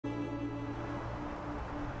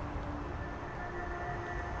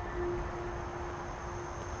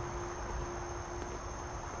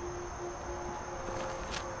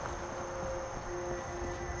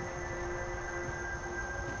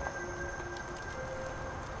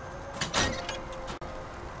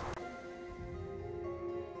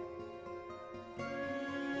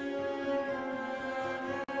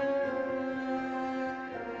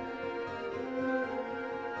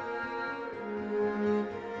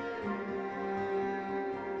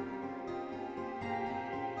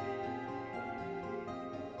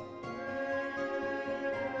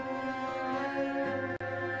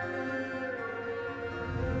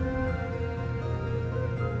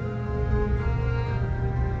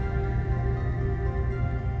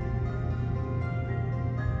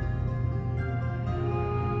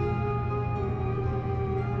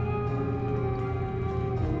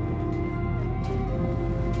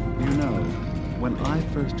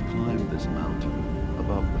first climbed this mountain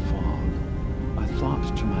above the fog, I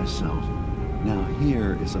thought to myself, now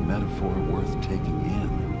here is a metaphor worth taking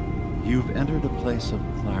in. You've entered a place of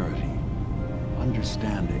clarity,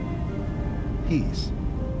 understanding, peace.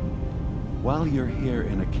 While you're here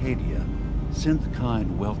in Acadia,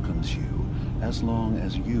 Synthkind welcomes you as long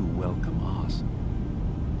as you welcome us.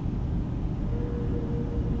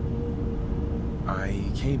 I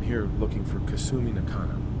came here looking for Kasumi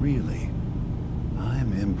Nakano. Really?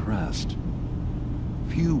 I'm impressed.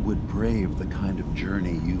 Few would brave the kind of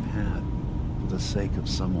journey you've had for the sake of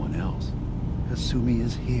someone else. Kasumi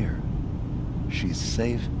is here. She's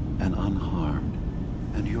safe and unharmed,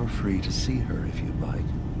 and you're free to see her if you'd like.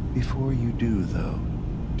 Before you do, though,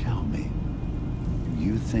 tell me, do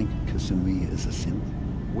you think Kasumi is a synth?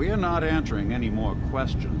 We're not answering any more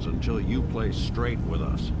questions until you play straight with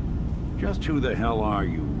us. Just who the hell are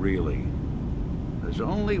you, really? There's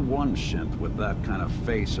only one synth with that kind of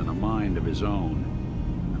face and a mind of his own.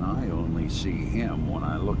 And I only see him when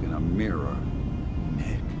I look in a mirror.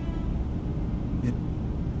 Nick.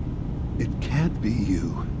 It can't be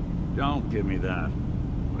you. Don't give me that.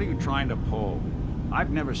 What are you trying to pull?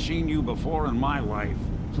 I've never seen you before in my life.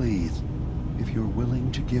 Please, if you're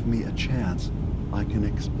willing to give me a chance, I can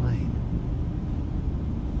explain.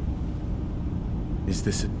 Is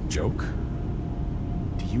this a joke?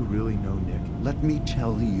 Do you really know Nick? Let me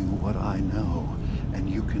tell you what I know, and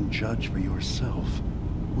you can judge for yourself.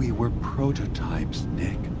 We were prototypes,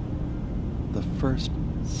 Nick. The first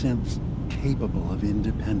synths capable of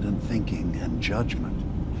independent thinking and judgment.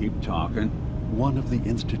 Keep talking. One of the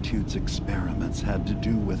Institute's experiments had to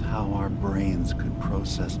do with how our brains could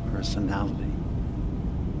process personality.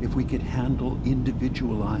 If we could handle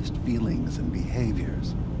individualized feelings and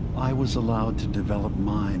behaviors, I was allowed to develop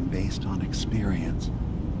mine based on experience.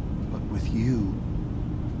 But with you,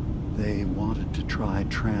 they wanted to try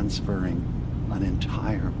transferring an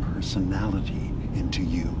entire personality into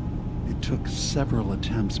you. It took several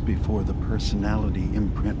attempts before the personality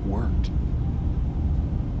imprint worked.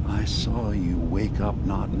 I saw you wake up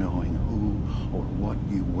not knowing who or what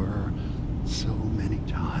you were so many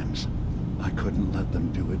times. I couldn't let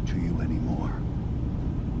them do it to you anymore.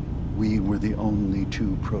 We were the only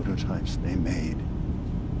two prototypes they made.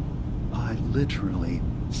 I literally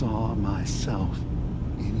saw myself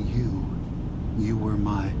in you. You were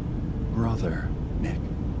my brother, Nick.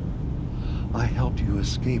 I helped you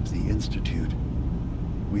escape the Institute.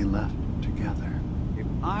 We left together. If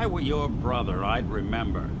I were your brother, I'd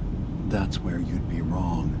remember. That's where you'd be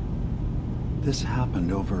wrong. This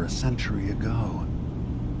happened over a century ago.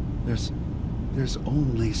 There's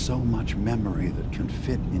only so much memory that can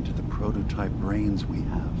fit into the prototype brains we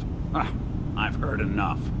have. Ah, I've heard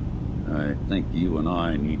enough. I think you and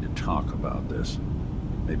I need to talk about this.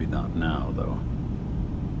 Maybe not now, though.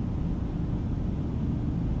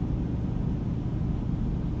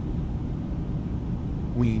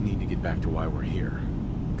 We need to get back to why we're here.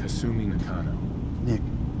 Kasumi Nakano. Nick,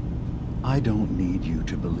 I don't need you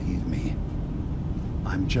to believe me.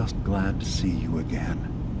 I'm just glad to see you again.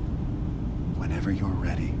 Whenever you're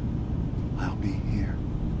ready, I'll be here.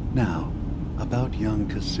 Now, about young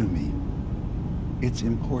Kasumi. It's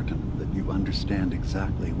important that you understand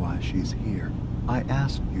exactly why she's here. I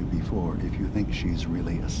asked you before if you think she's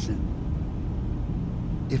really a synth.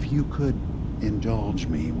 If you could indulge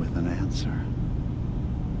me with an answer.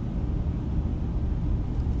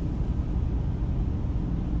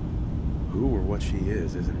 Who or what she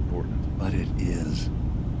is isn't important. But it is.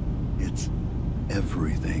 It's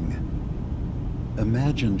everything.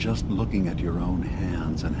 Imagine just looking at your own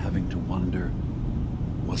hands and having to wonder,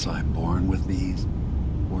 was I born with these,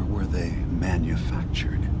 or were they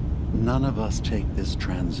manufactured? None of us take this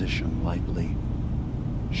transition lightly.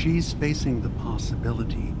 She's facing the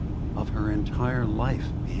possibility of her entire life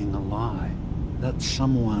being a lie, that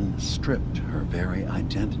someone stripped her very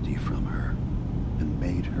identity from her and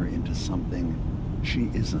made her into something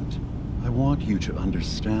she isn't. I want you to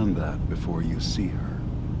understand that before you see her.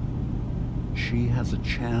 She has a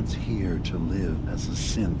chance here to live as a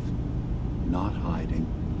synth, not hiding,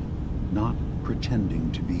 not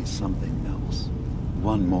pretending to be something else.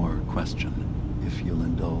 One more question, if you'll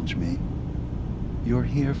indulge me. You're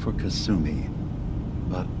here for Kasumi,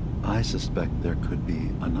 but I suspect there could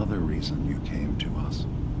be another reason you came to us.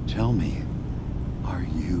 Tell me, are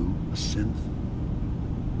you a synth?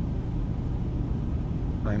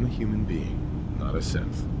 I'm a human being, not a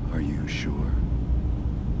synth. Are you sure?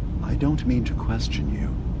 I don't mean to question you,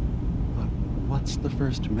 but what's the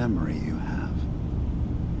first memory you have?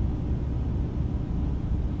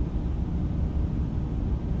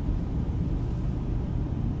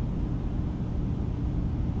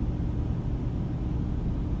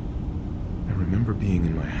 remember being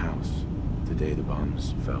in my house the day the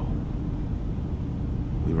bombs fell.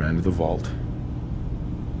 We ran to the vault.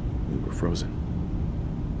 We were frozen.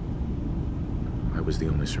 I was the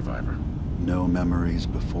only survivor. No memories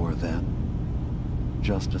before then?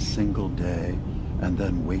 Just a single day, and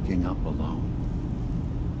then waking up alone?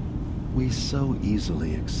 We so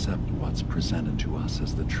easily accept what's presented to us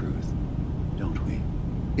as the truth, don't we?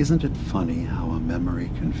 Isn't it funny how a memory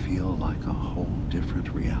can feel like a whole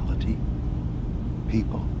different reality?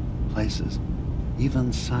 People, places,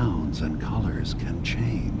 even sounds and colors can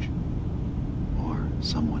change. Or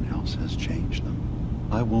someone else has changed them.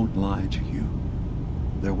 I won't lie to you.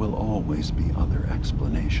 There will always be other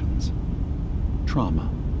explanations. Trauma,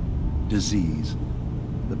 disease,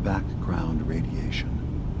 the background radiation.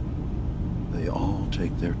 They all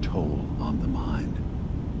take their toll on the mind.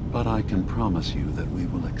 But I can promise you that we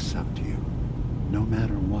will accept you, no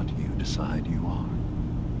matter what you decide you are.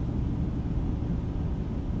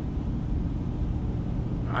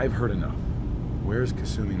 I've heard enough. Where's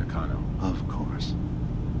Kasumi Nakano? Of course.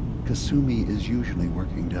 Kasumi is usually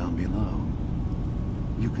working down below.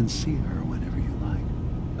 You can see her whenever you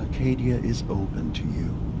like. Acadia is open to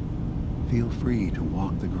you. Feel free to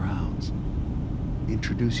walk the grounds.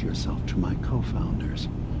 Introduce yourself to my co-founders,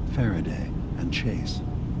 Faraday and Chase.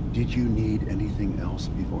 Did you need anything else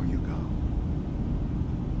before you go?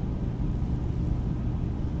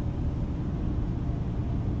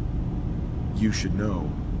 You should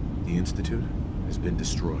know, the Institute has been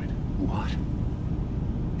destroyed. What?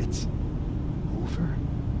 It's over?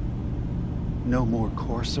 No more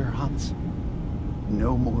courser hunts?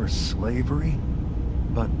 No more slavery?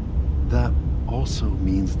 But that also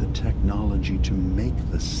means the technology to make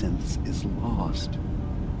the synths is lost.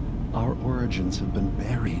 Our origins have been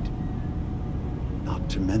buried. Not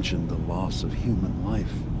to mention the loss of human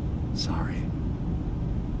life. Sorry.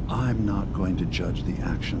 I'm not going to judge the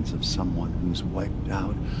actions of someone who's wiped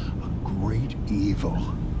out a great evil.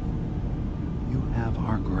 You have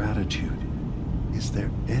our gratitude. Is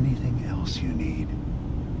there anything else you need?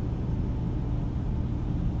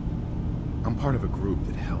 I'm part of a group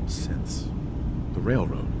that helps synths. The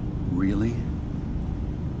Railroad. Really?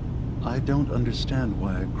 I don't understand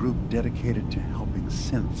why a group dedicated to helping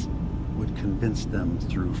synths would convince them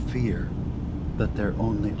through fear that their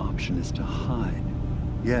only option is to hide.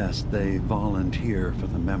 Yes, they volunteer for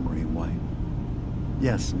the memory wipe.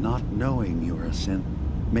 Yes, not knowing you're a synth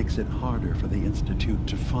makes it harder for the Institute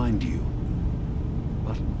to find you.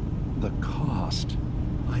 But the cost,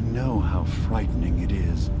 I know how frightening it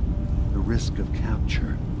is. The risk of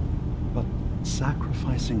capture. But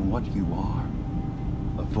sacrificing what you are,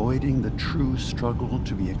 avoiding the true struggle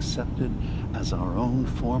to be accepted as our own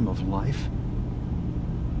form of life?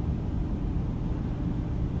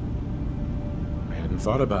 I hadn't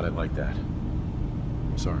thought about it like that.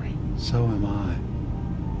 I'm sorry. So am I.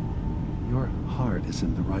 Your heart is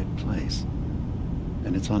in the right place,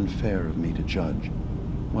 and it's unfair of me to judge,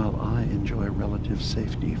 while I enjoy relative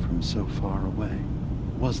safety from so far away.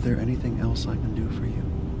 Was there anything else I can do for you?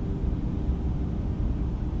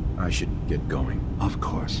 I should get going. Of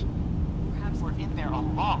course. Perhaps we're in there a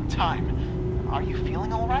long time. Are you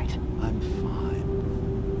feeling all right? I'm fine.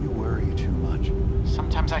 You worry too much.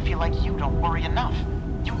 Sometimes I feel like you don't worry enough.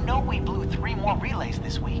 You know we blew 3 more relays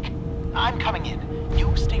this week. I'm coming in.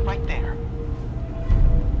 You stay right there.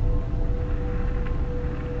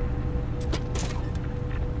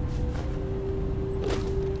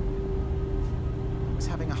 I was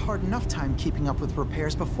having a hard enough time keeping up with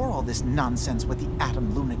repairs before all this nonsense with the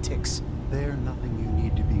atom lunatics. They're nothing you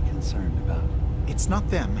need to be concerned about. It's not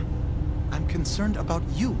them. I'm concerned about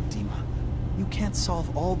you, Dima. You can't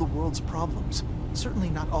solve all the world's problems. Certainly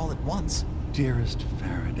not all at once. Dearest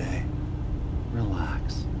Faraday,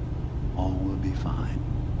 relax. All will be fine.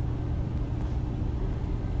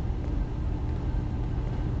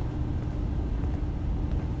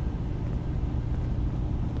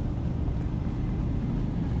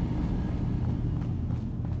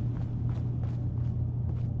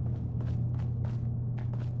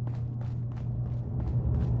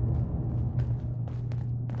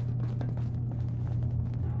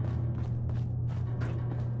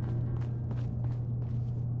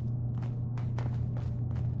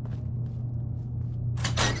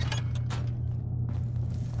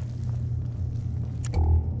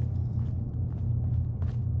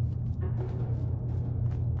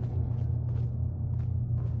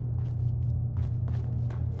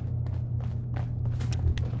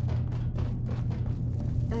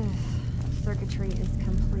 Circuitry is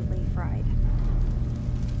completely fried.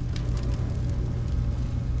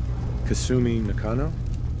 Kasumi Nakano?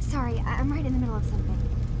 Sorry, I'm right in the middle of something.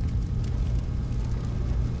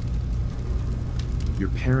 Your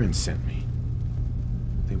parents sent me.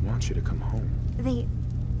 They want you to come home. They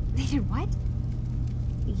did what?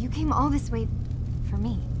 You came all this way for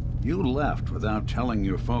me. You left without telling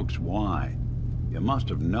your folks why. You must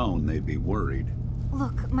have known they'd be worried.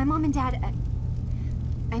 Look, my mom and dad,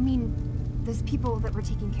 I mean, those people that were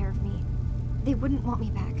taking care of me, they wouldn't want me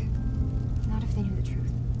back. Not if they knew the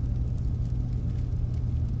truth.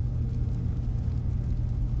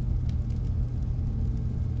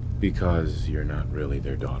 Because you're not really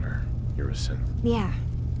their daughter. You're a synth. Yeah,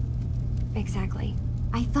 exactly.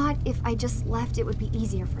 I thought if I just left, it would be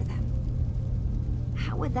easier for them.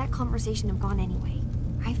 How would that conversation have gone anyway?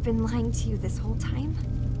 I've been lying to you this whole time?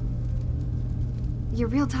 Your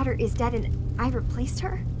real daughter is dead and I replaced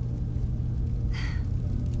her?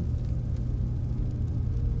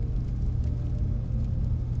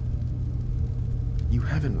 You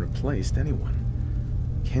haven't replaced anyone.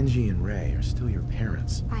 Kenji and Ray are still your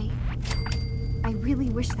parents. I really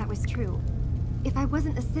wish that was true. If I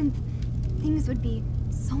wasn't a synth, things would be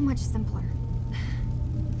so much simpler.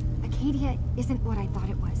 Acadia isn't what I thought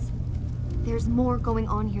it was. There's more going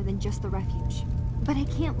on here than just the refuge. But I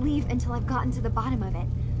can't leave until I've gotten to the bottom of it.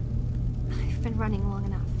 I've been running long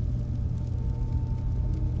enough.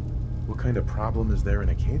 What kind of problem is there in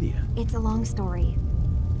Acadia? It's a long story.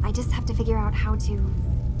 I just have to figure out how to...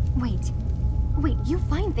 Wait, you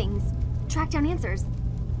find things. Track down answers.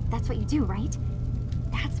 That's what you do, right?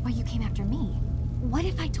 That's why you came after me. What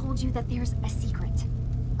if I told you that there's a secret?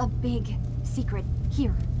 A big secret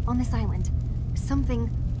here, on this island. Something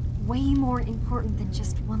way more important than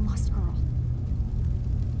just one lost girl.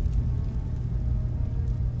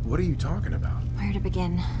 What are you talking about? Where to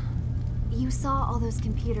begin? You saw all those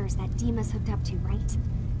computers that Dima's hooked up to, right?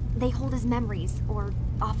 They hold his memories, or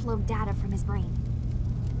offload data from his brain.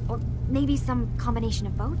 Or maybe some combination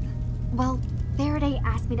of both? Well, Faraday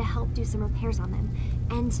asked me to help do some repairs on them,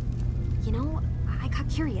 and, you know, I got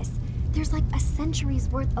curious. There's like a century's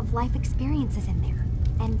worth of life experiences in there,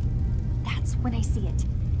 and that's when I see it.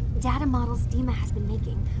 Data models Dima has been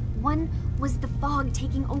making. One was the fog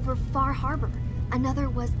taking over Far Harbor. Another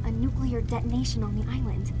was a nuclear detonation on the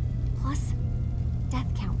island. Plus,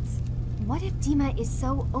 death counts. What if Dima is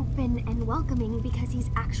so open and welcoming because he's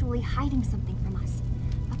actually hiding something from us?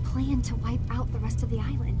 A plan to wipe out the rest of the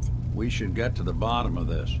island. We should get to the bottom of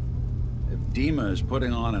this. If Dima is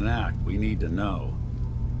putting on an act, we need to know.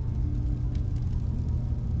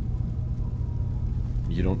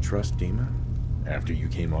 You don't trust Dima? After you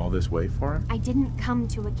came all this way for him? I didn't come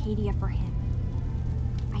to Acadia for him.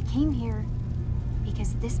 I came here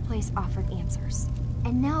because this place offered answers.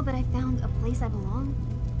 And now that I found a place I belong,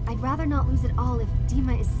 I'd rather not lose it all if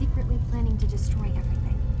Dima is secretly planning to destroy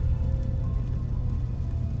everything.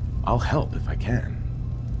 I'll help if I can.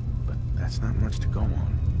 But that's not much to go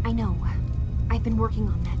on. I know. I've been working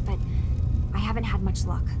on that, but I haven't had much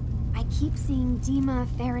luck. I keep seeing Dima,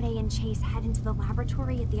 Faraday, and Chase head into the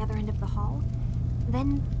laboratory at the other end of the hall.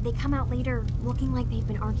 Then they come out later looking like they've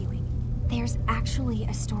been arguing. There's actually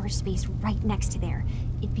a storage space right next to there.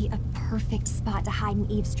 It'd be a perfect spot to hide and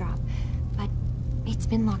eavesdrop, but it's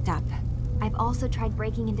been locked up. I've also tried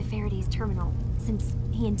breaking into Faraday's terminal, since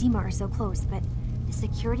he and Dima are so close, but the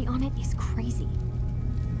security on it is crazy.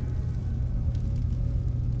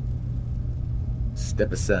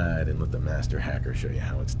 Step aside and let the master hacker show you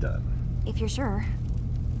how it's done. If you're sure.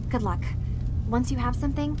 Good luck. Once you have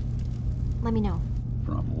something, let me know.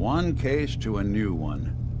 From one case to a new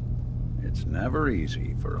one. It's never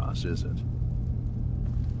easy for us, is it?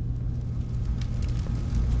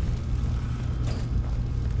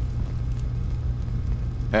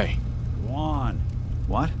 Hey. Go on.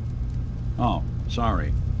 What? Oh,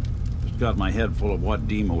 sorry. Just got my head full of what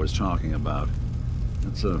Dima was talking about.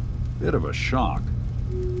 It's a bit of a shock.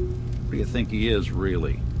 What do you think he is,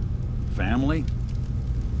 really? Family?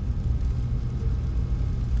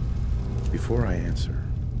 Before I answer,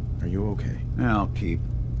 are you okay? Yeah, I'll keep.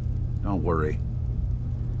 Don't worry.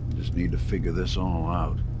 Just need to figure this all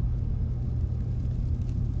out.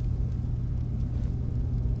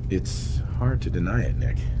 It's hard to deny it,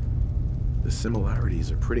 Nick. The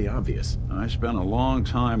similarities are pretty obvious. I spent a long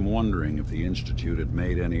time wondering if the Institute had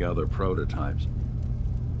made any other prototypes.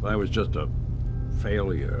 If I was just a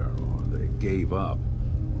failure, or they gave up,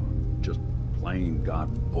 or just plain got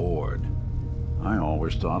bored. I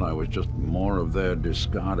always thought I was just more of their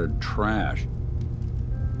discarded trash.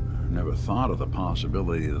 I never thought of the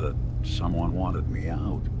possibility that someone wanted me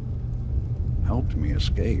out. Helped me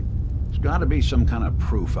escape. There's gotta be some kind of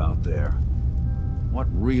proof out there. What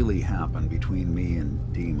really happened between me and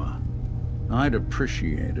Dima? I'd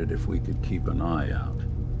appreciate it if we could keep an eye out.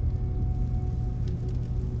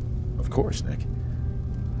 Of course, Nick.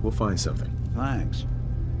 We'll find something. Thanks.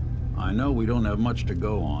 I know we don't have much to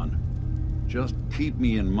go on. Just keep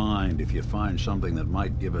me in mind if you find something that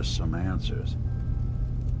might give us some answers.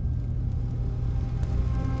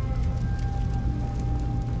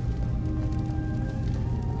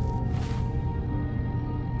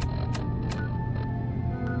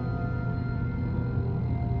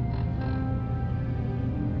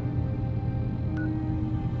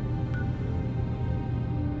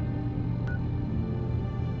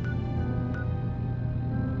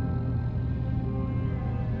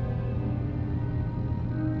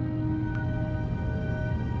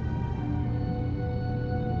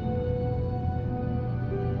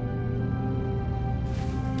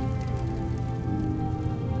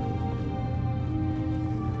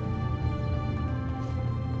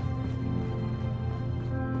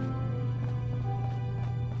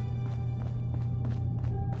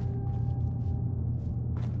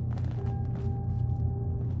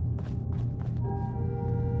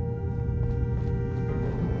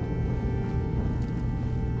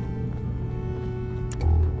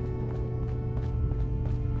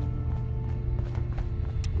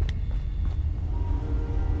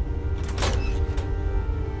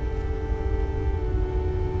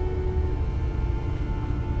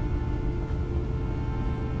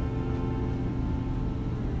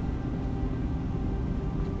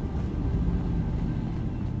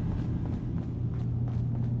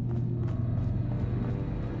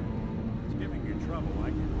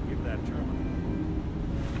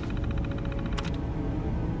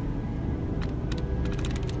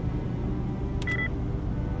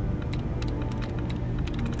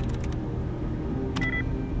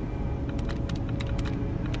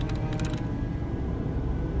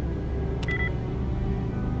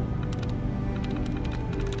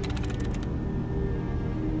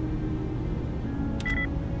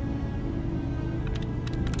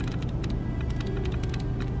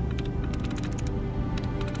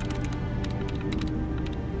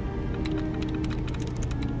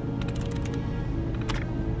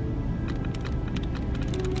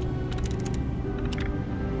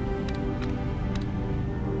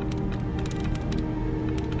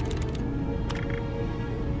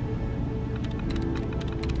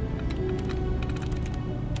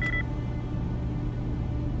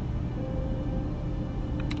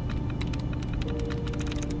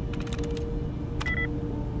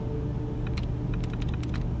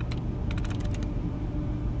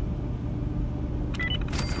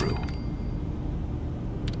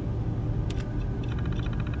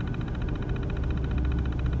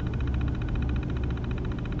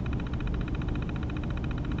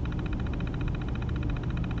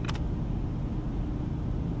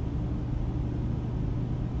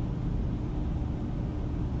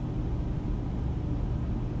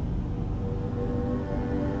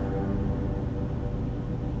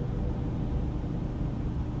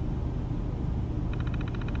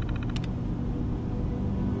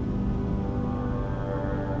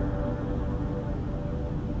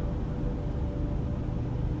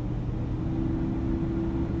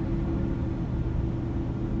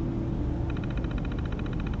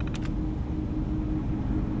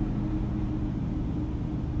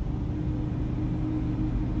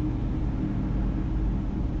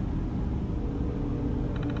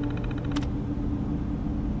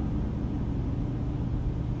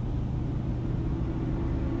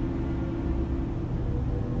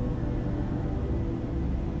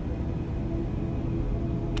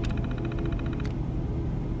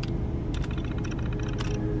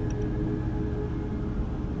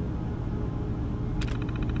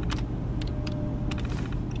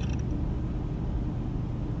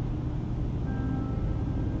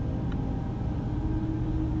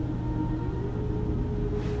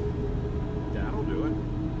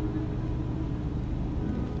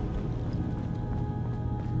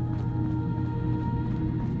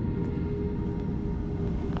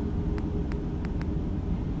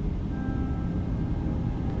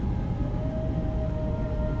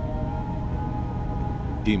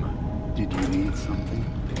 Dima. Did you need something?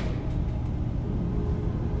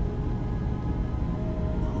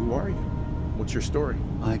 Who are you? What's your story?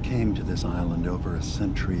 I came to this island over a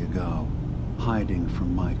century ago, hiding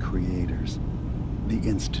from my creators, the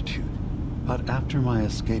Institute. But after my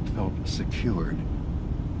escape felt secured,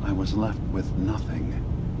 I was left with nothing.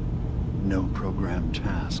 No programmed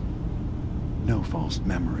task. No false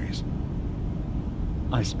memories.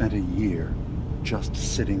 I spent a year just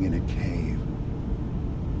sitting in a cave.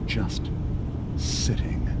 Just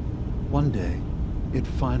sitting. One day, it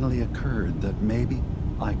finally occurred that maybe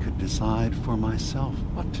I could decide for myself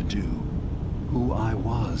what to do, who I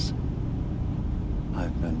was.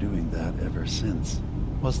 I've been doing that ever since.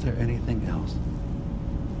 Was there anything else?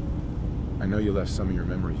 I know you left some of your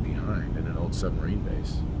memories behind in an old submarine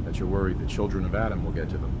base, that you're worried the children of Adam will get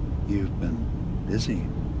to them. You've been busy.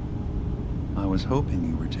 I was hoping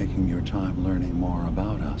you were taking your time learning more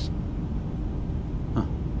about us. Huh.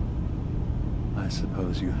 I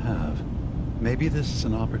suppose you have. Maybe this is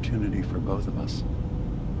an opportunity for both of us.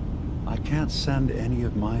 I can't send any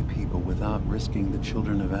of my people without risking the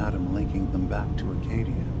children of Adam linking them back to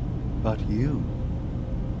Acadia. But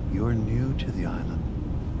you're new to the island.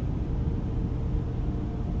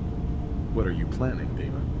 What are you planning,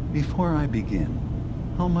 Dima? Before I begin,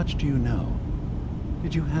 how much do you know?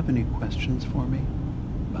 Did you have any questions for me?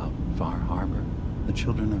 About Far Harbor, the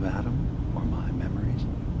children of Adam, or my memories?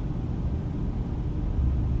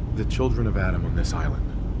 The children of Adam on this island.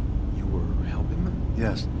 You were helping them?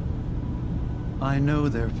 Yes. I know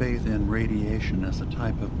their faith in radiation as a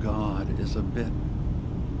type of god is a bit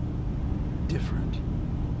different.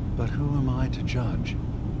 But who am I to judge?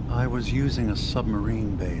 I was using a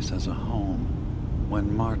submarine base as a home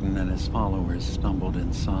when Martin and his followers stumbled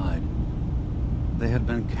inside. They had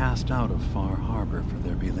been cast out of Far Harbor for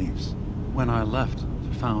their beliefs. When I left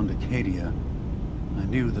to found Acadia, I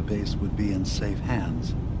knew the base would be in safe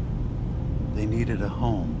hands. They needed a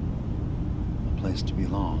home, a place to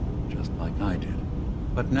belong, just like I did.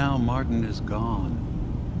 But now Martin is gone,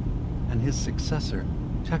 and his successor,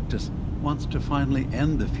 Tectus, wants to finally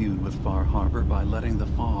end the feud with Far Harbor by letting the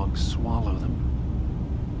fog swallow them.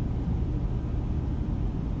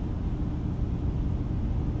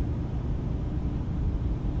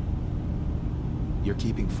 You're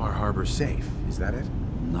keeping Far Harbor safe, is that it?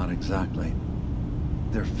 Not exactly.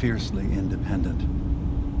 They're fiercely independent.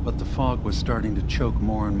 But the fog was starting to choke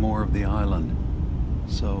more and more of the island.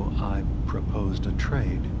 So I proposed a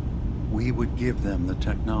trade. We would give them the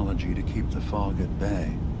technology to keep the fog at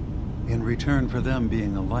bay, in return for them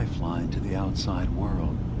being a lifeline to the outside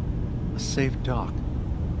world, a safe dock,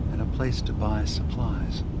 and a place to buy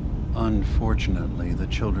supplies. Unfortunately, the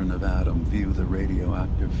children of Adam view the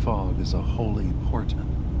radioactive fog as a holy portent,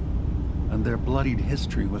 and their bloodied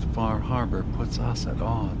history with Far Harbor puts us at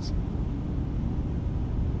odds.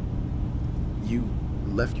 You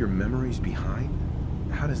left your memories behind?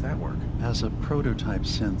 How does that work? As a prototype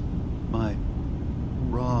synth, my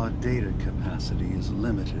raw data capacity is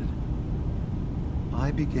limited.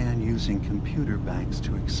 I began using computer banks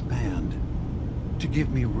to expand, to give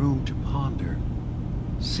me room to ponder,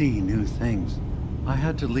 see new things. I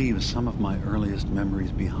had to leave some of my earliest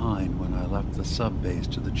memories behind when I left the sub-base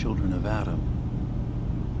to the children of Adam.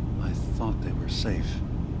 I thought they were safe.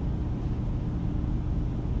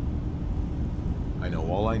 I know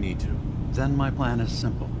all I need to. Then my plan is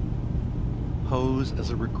simple. Pose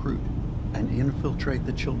as a recruit and infiltrate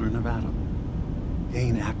the children of Adam.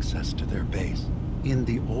 Gain access to their base. In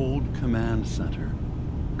the old command center,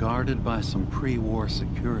 guarded by some pre-war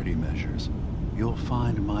security measures, you'll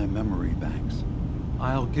find my memory banks.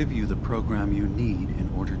 I'll give you the program you need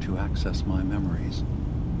in order to access my memories.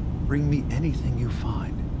 Bring me anything you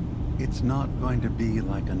find. It's not going to be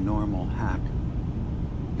like a normal hack.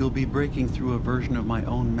 You'll be breaking through a version of my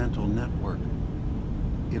own mental network.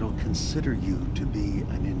 It'll consider you to be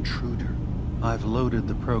an intruder. I've loaded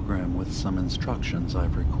the program with some instructions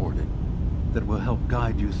I've recorded that will help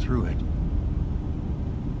guide you through it.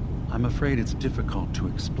 I'm afraid it's difficult to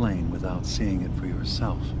explain without seeing it for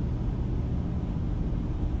yourself.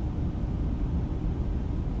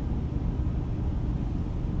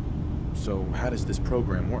 So how does this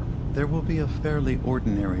program work? There will be a fairly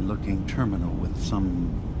ordinary-looking terminal with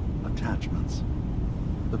some attachments.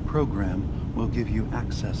 The program will give you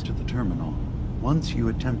access to the terminal. Once you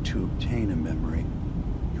attempt to obtain a memory,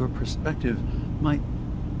 your perspective might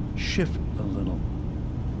shift a little.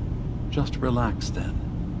 Just relax then.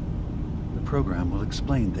 The program will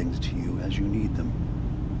explain things to you as you need them.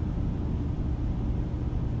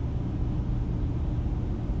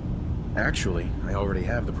 Actually, I already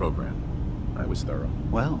have the program. I was thorough.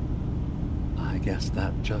 Well, I guess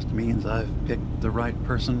that just means I've picked the right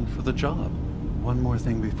person for the job. One more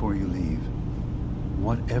thing before you leave.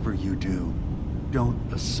 Whatever you do, don't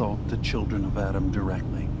assault the children of Adam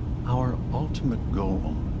directly. Our ultimate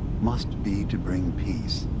goal must be to bring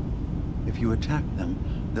peace. If you attack them,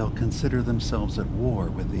 they'll consider themselves at war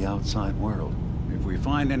with the outside world. If we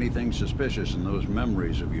find anything suspicious in those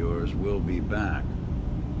memories of yours, we'll be back.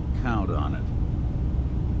 Count on it.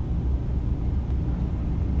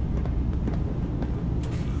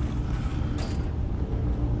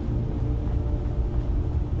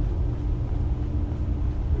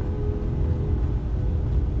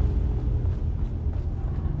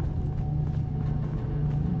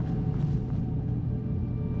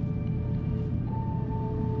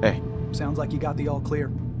 Sounds like you got the all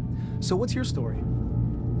clear. So what's your story?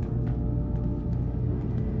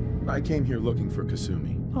 I came here looking for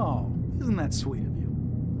Kasumi. Oh, isn't that sweet of you?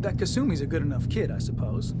 That Kasumi's a good enough kid, I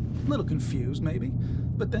suppose. A little confused, maybe.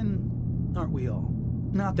 But then, aren't we all?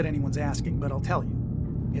 Not that anyone's asking, but I'll tell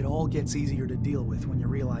you. It all gets easier to deal with when you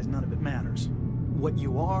realize none of it matters. What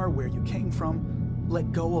you are, where you came from,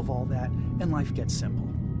 let go of all that, and life gets simple.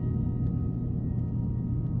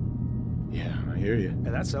 Yeah, I hear you.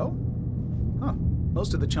 Is that so? Huh.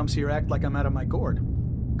 Most of the chumps here act like I'm out of my gourd.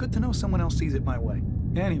 Good to know someone else sees it my way.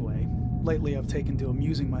 Anyway, lately I've taken to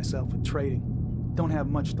amusing myself with trading. Don't have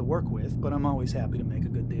much to work with, but I'm always happy to make a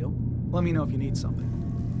good deal. Let me know if you need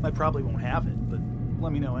something. I probably won't have it, but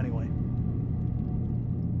let me know anyway.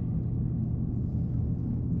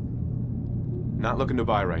 Not looking to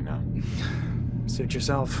buy right now. Suit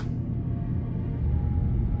yourself.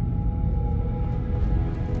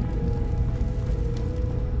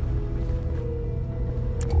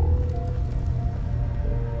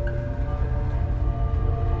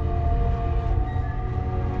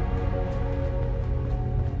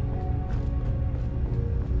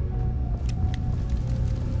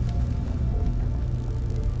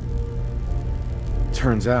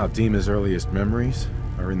 Turns out Dima's earliest memories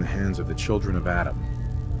are in the hands of the children of Adam.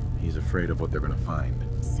 He's afraid of what they're gonna find.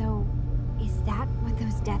 So, is that what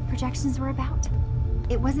those death projections were about?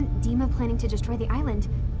 It wasn't Dima planning to destroy the island.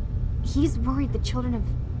 He's worried the children of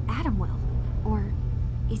Adam will. Or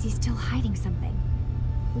is he still hiding something?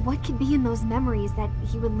 What could be in those memories that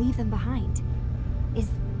he would leave them behind? Is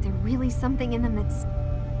there really something in them that's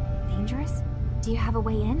dangerous? Do you have a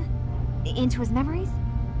way in? Into his memories?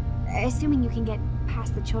 Assuming you can get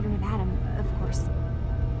past the children of Adam, of course.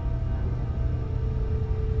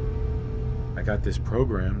 I got this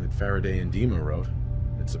program that Faraday and Dima wrote.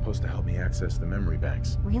 It's supposed to help me access the memory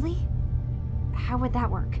banks. Really? How would that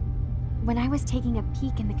work? When I was taking a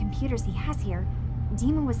peek in the computers he has here,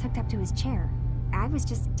 Dima was hooked up to his chair. I was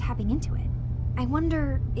just tapping into it. I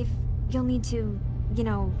wonder if you'll need to,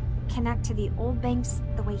 connect to the old banks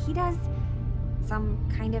the way he does? Some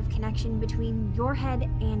kind of connection between your head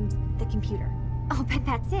and the computer. I'll bet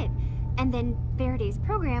that's it. And then Faraday's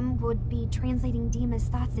program would be translating Dima's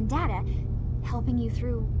thoughts and data, helping you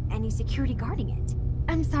through any security guarding it.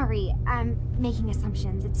 I'm sorry, I'm making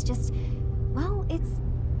assumptions. It's just, well, it's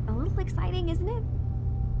a little exciting, isn't it?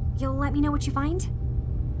 You'll let me know what you find?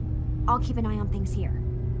 I'll keep an eye on things here.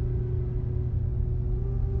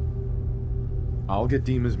 I'll get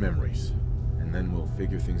Dima's memories, and then we'll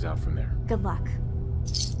figure things out from there. Good luck.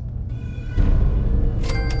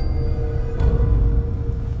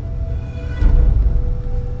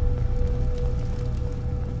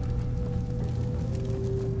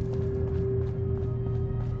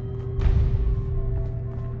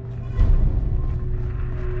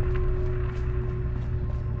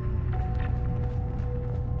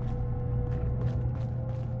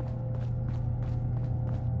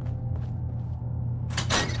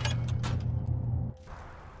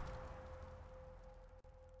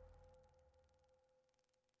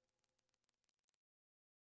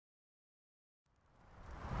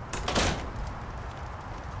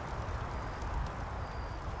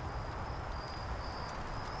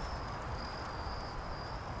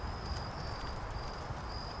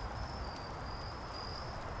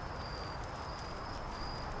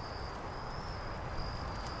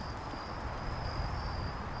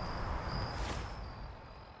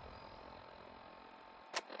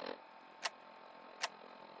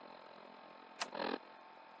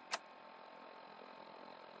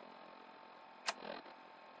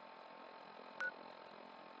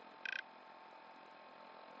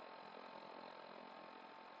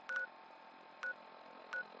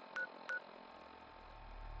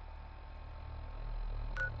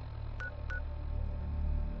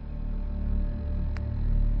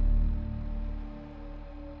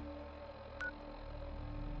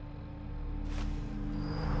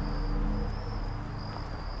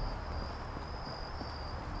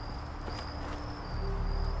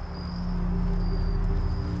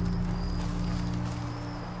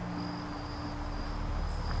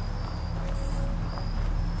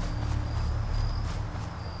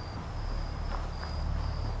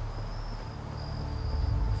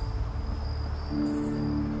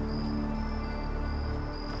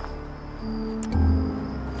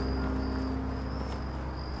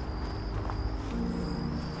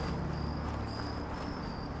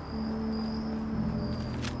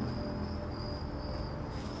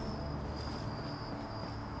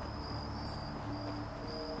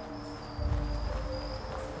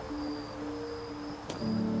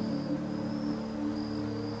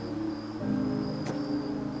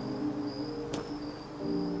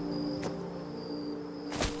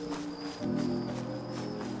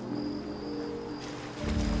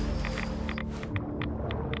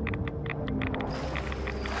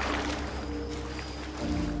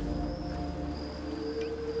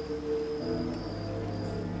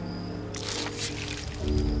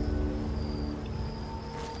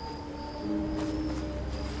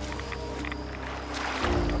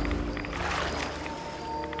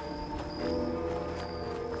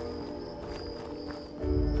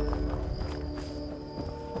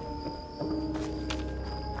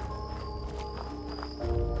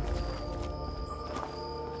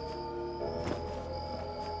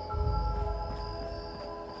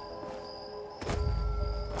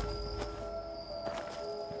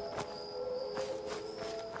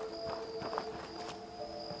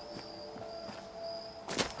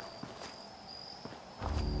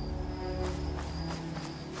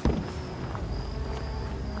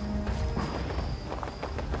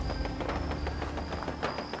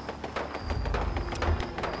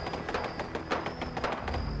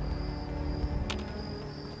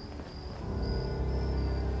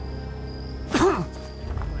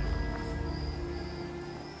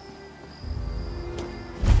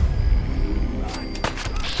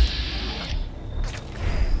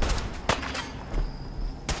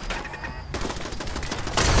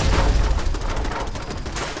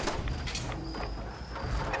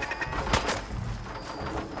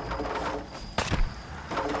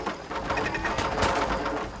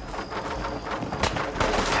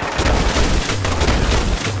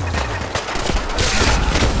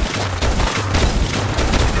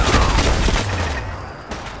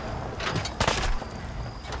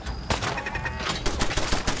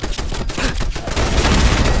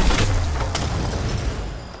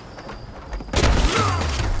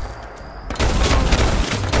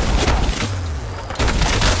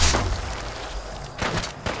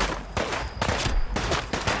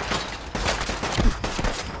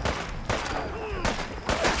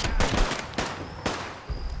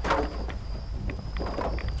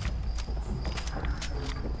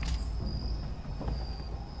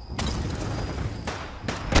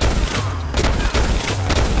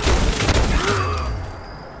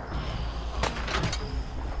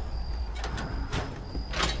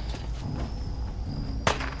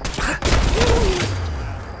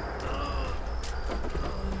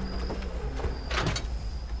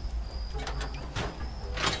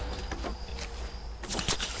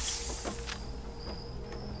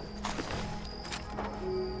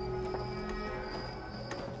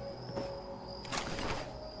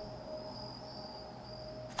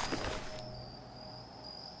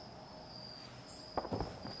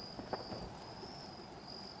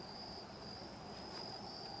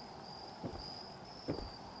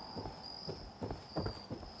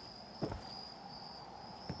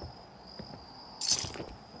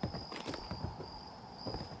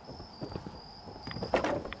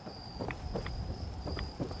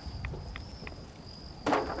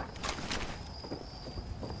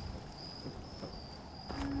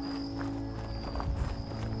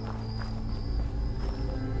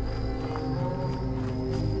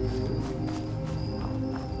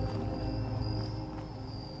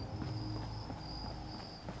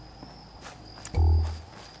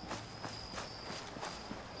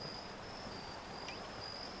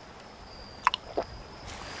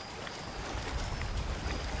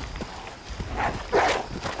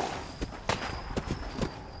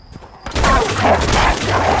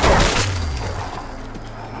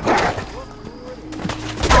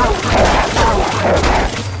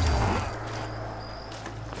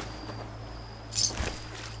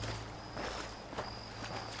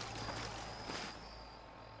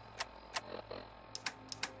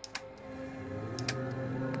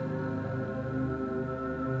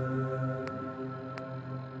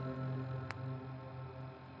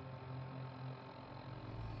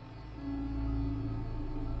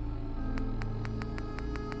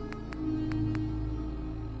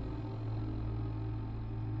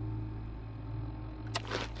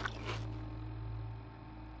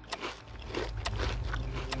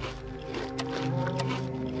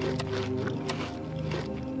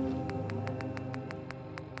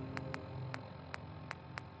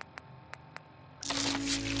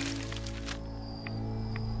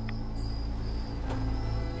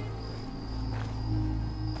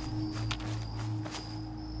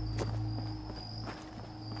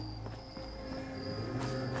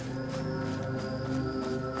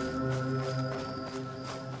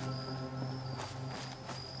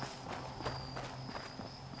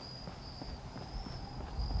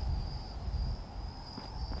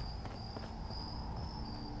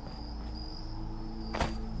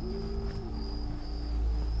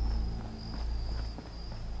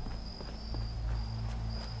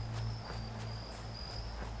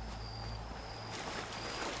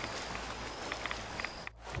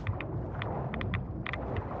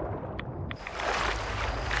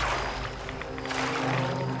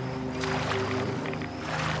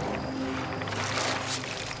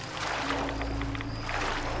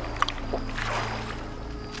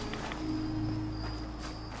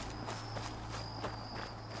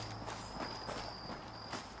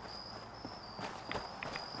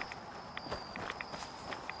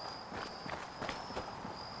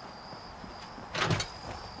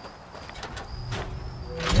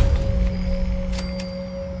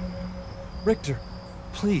 Richter,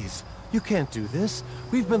 please, you can't do this.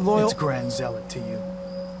 We've been loyal— It's Grand Zealot to you,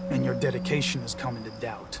 and your dedication has come into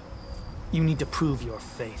doubt. You need to prove your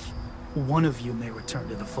faith. One of you may return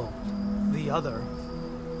to the fold. The other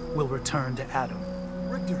will return to Adam.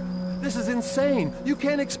 Richter, this is insane. You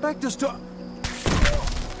can't expect us to—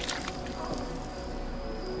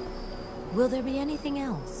 Will there be anything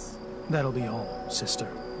else? That'll be all, sister.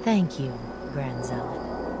 Thank you, Grand Zealot.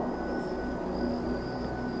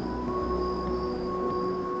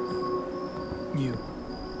 You.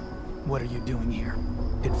 What are you doing here?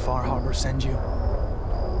 Did Far Harbor send you?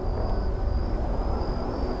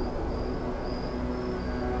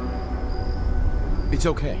 It's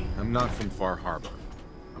okay. I'm not from Far Harbor.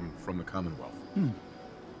 I'm from the Commonwealth.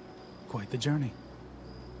 Quite the journey.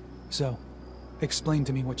 So, explain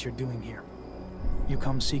to me what you're doing here. You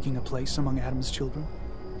come seeking a place among Adam's children?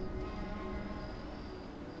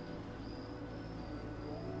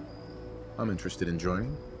 I'm interested in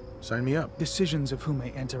joining. Sign me up. Decisions of who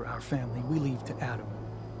may enter our family we leave to Adam.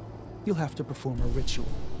 You'll have to perform a ritual.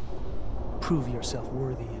 Prove yourself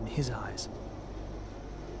worthy in his eyes.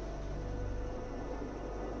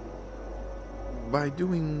 By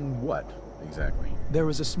doing what, exactly?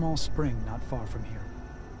 There is a small spring not far from here.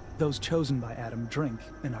 Those chosen by Adam drink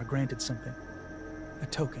and are granted something. A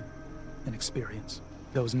token, an experience.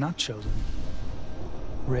 Those not chosen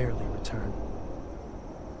rarely return.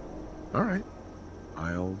 All right.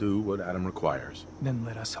 I'll do what Adam requires. Then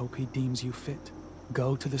let us hope he deems you fit.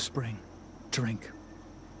 Go to the spring. Drink.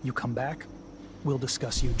 You come back, we'll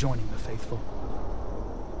discuss you joining the faithful.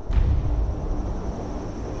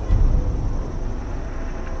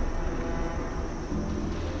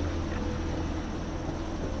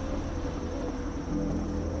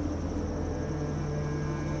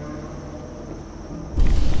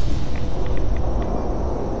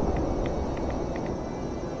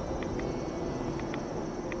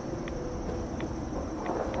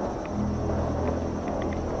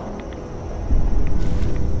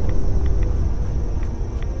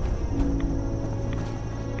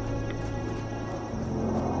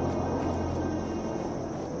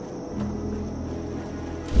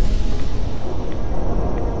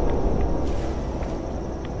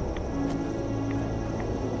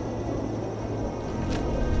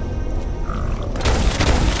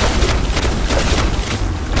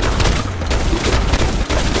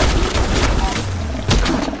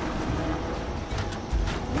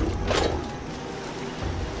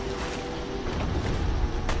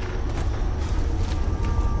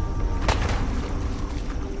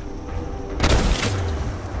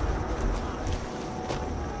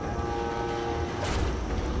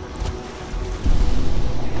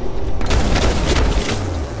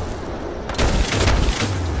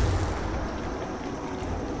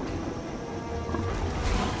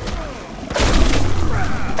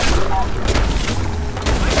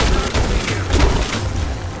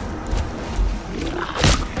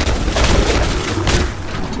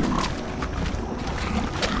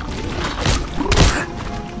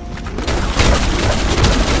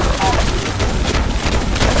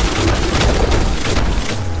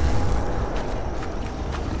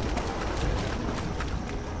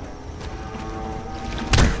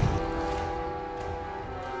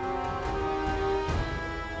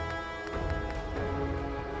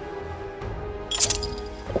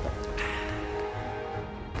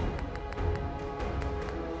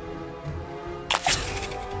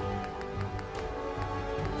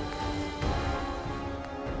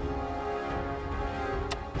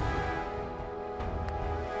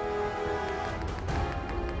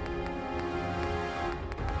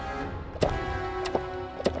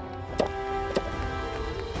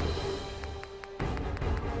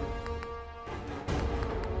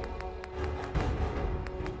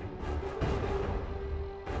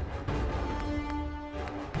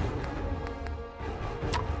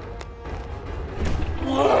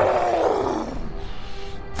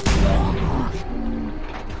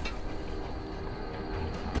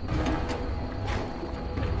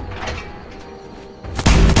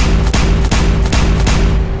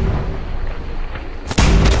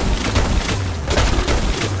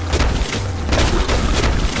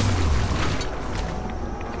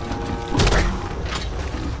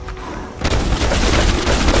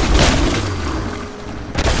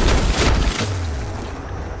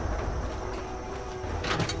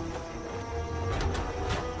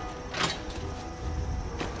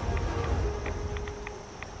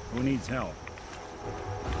 Who needs help?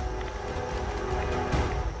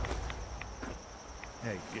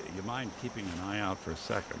 Hey, you mind keeping an eye out for a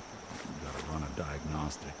second? Gotta run a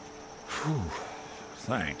diagnostic. Whew.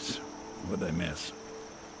 Thanks. What'd they miss?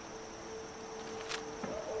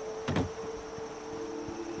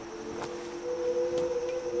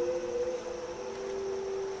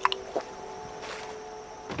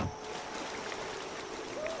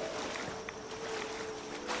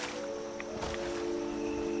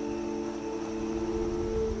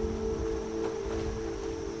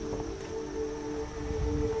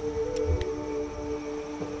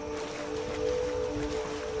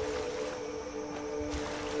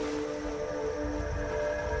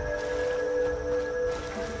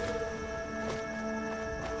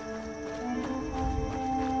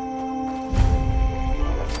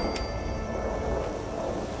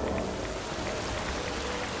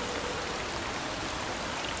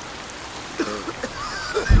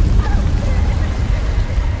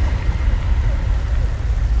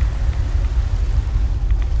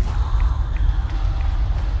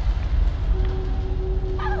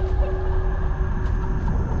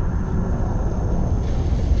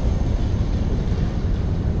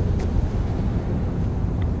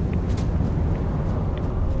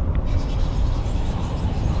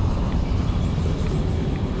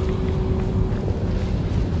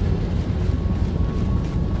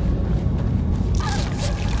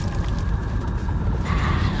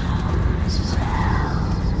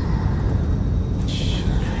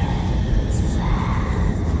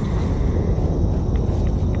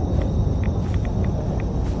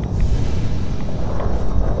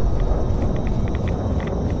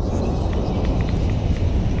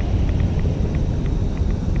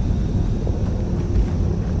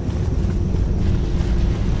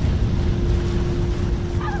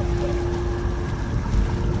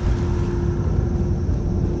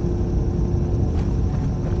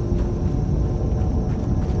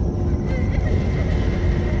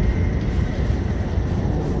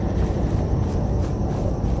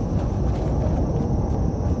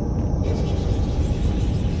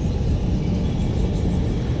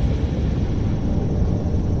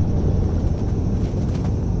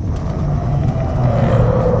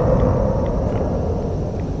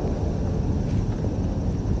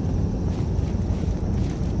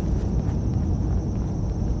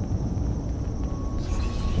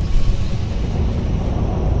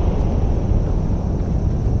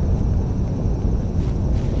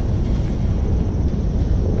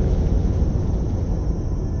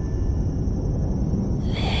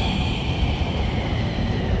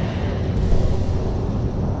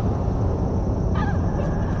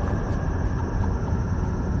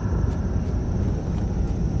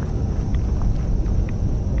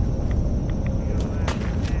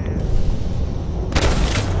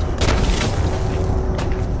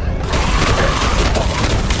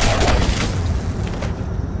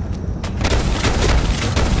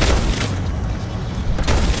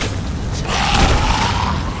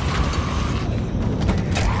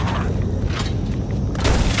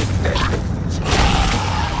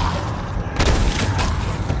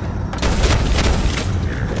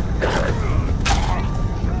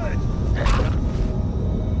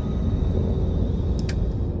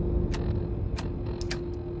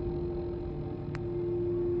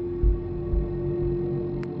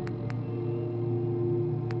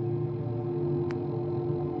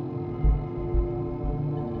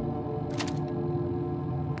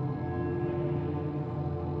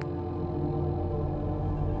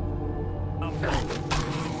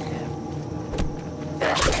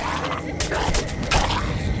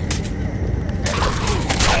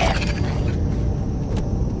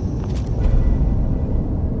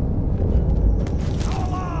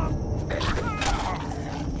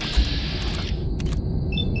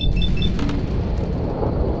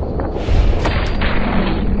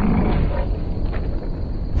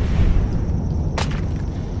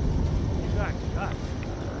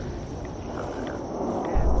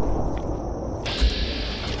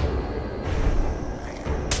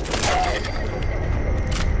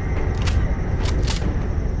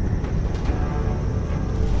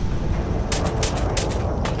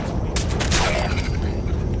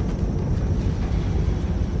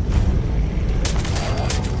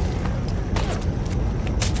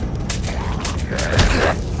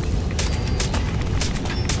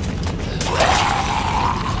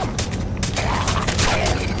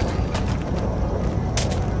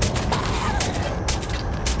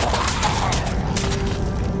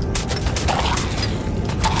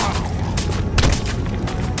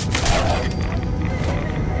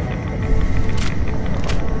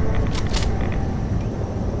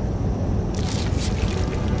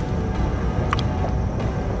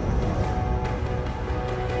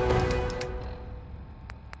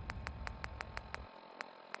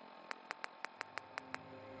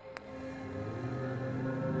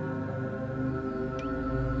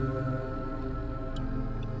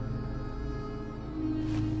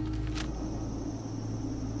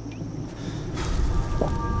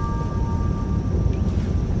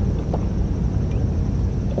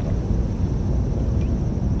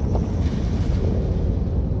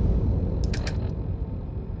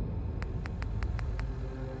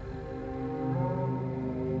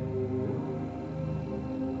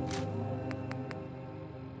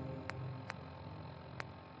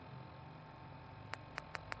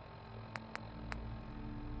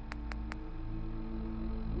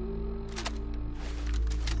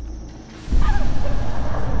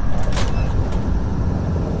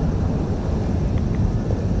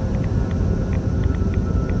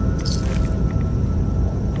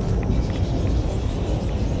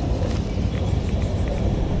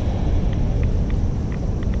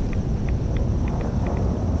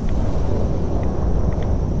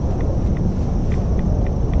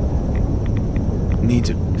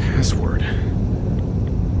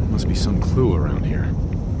 Must be some clue around here.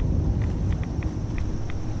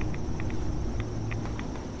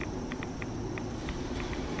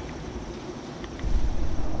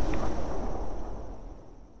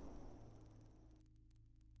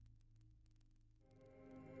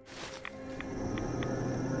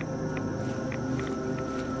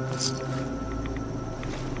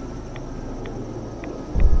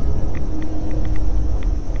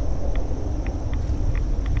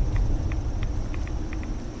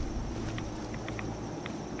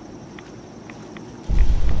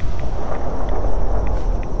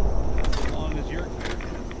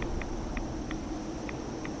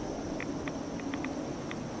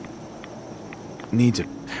 Needs a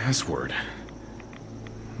password.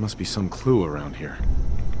 Must be some clue around here.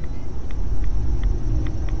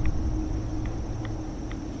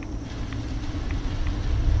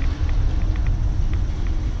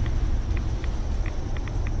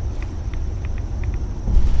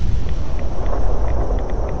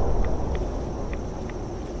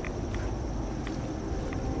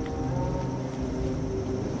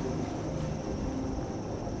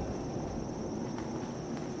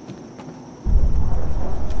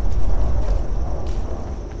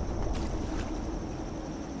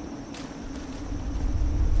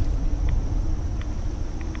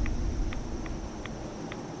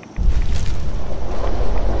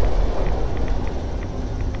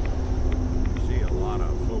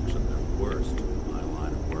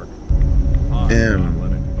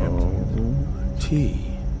 M-O-T-H-E-R.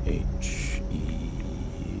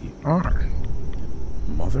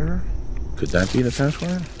 Mother? Could that be the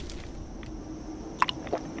password?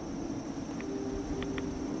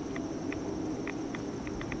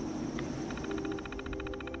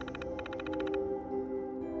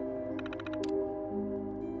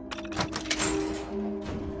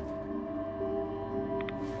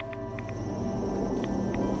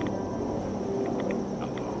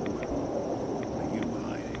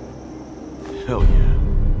 Hell yeah.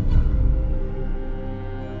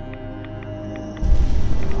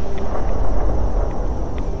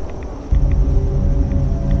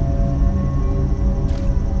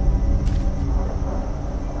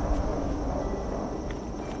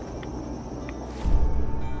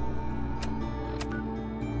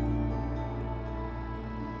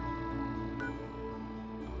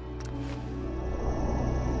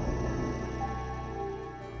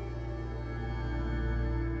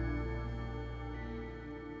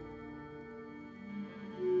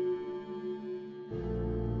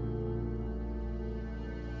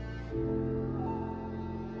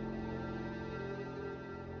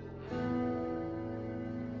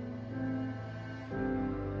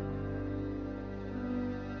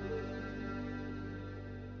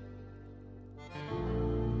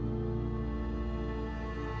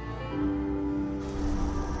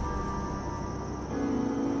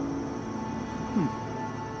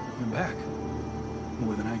 You're back.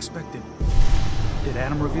 More than I expected. Did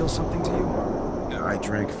Adam reveal something to you? I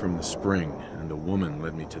drank from the spring, and a woman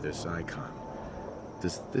led me to this icon.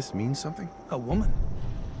 Does this mean something? A woman?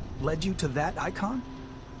 Led you to that icon?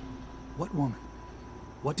 What woman?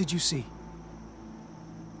 What did you see?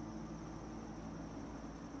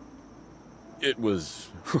 It was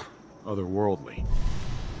otherworldly.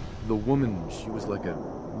 The woman, she was like a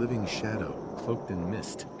living shadow, cloaked in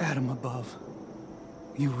mist. Adam above.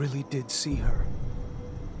 You really did see her.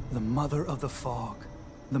 The Mother of the Fog.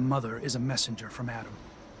 The Mother is a messenger from Adam.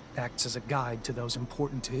 Acts as a guide to those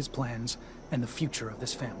important to his plans and the future of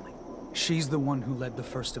this family. She's the one who led the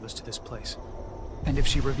first of us to this place. And if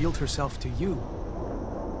she revealed herself to you,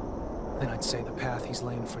 then I'd say the path he's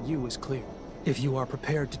laying for you is clear. If you are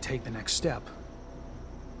prepared to take the next step,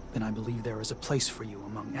 then I believe there is a place for you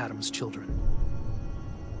among Adam's children.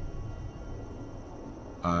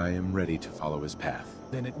 I am ready to follow his path.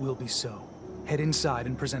 Then it will be so. Head inside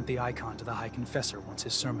and present the icon to the High Confessor once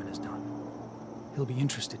his sermon is done. He'll be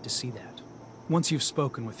interested to see that. Once you've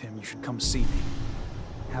spoken with him, you should come see me.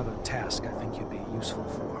 Have a task I think you'd be useful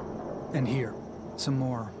for. And here, some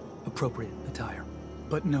more appropriate attire.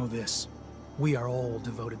 But know this, we are all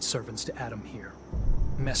devoted servants to Adam here.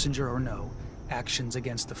 Messenger or no, actions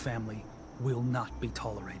against the family will not be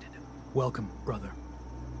tolerated. Welcome, brother.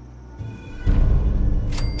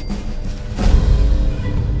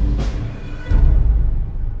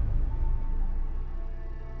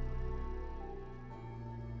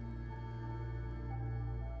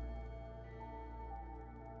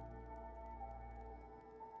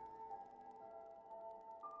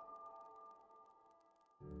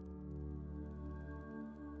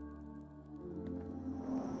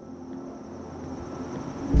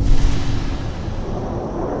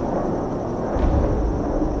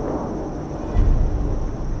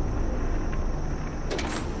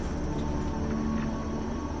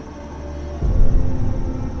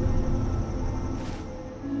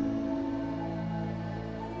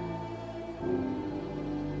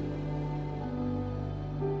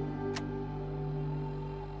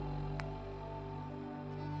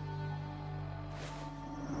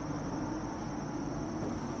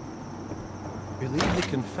 believe the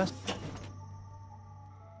confessor...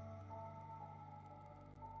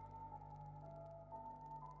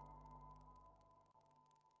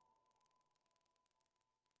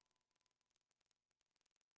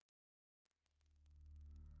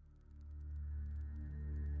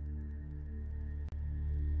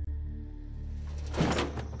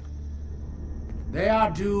 They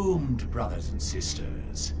are doomed, brothers and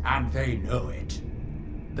sisters, and they know it.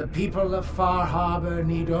 The people of Far Harbor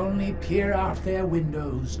need only peer out their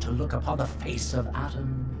windows to look upon the face of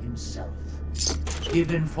Atom himself,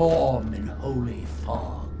 given form in holy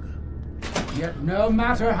fog. Yet no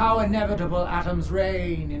matter how inevitable Atom's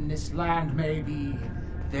reign in this land may be,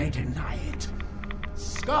 they deny it.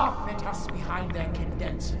 Scoff at us behind their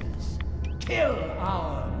condensers. Kill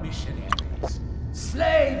our missionaries.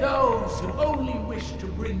 Slay those who only wish to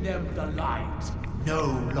bring them the light no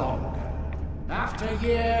longer. After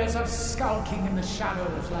years of skulking in the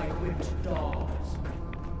shadows like whipped dogs,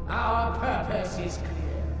 our purpose is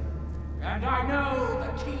clear. And I know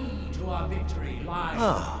the key to our victory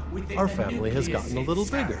lies within our the family has nucleus gotten a little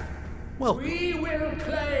itself. bigger. Welcome. We will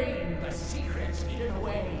claim the secrets hidden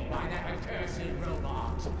away by that accursed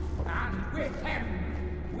robot. And with them,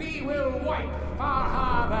 we will wipe Far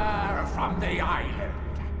Harbor from the island.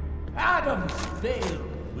 Adam's veil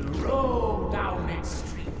will roll down its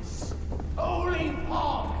streets. Holy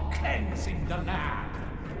fog cleansing the land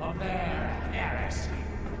of their heresy.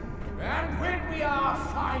 And when we are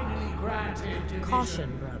finally granted division,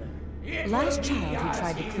 Caution, brother. it Last will be child who as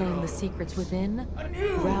tried to claim the heroes. secrets within A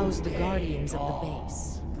new roused the day guardians of the dawns,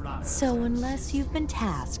 base. brothers So and unless you've been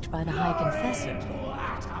tasked by the High Confessor, sisters.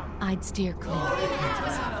 Atom. I'd steer clear of the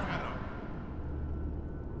campus.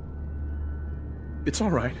 It's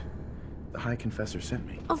all right. The High Confessor sent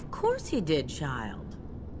me. Of course he did, child.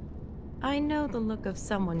 I know the look of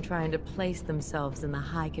someone trying to place themselves in the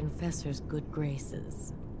High Confessor's good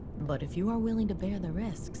graces. But if you are willing to bear the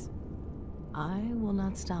risks, I will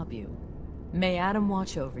not stop you. May Adam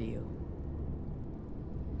watch over you.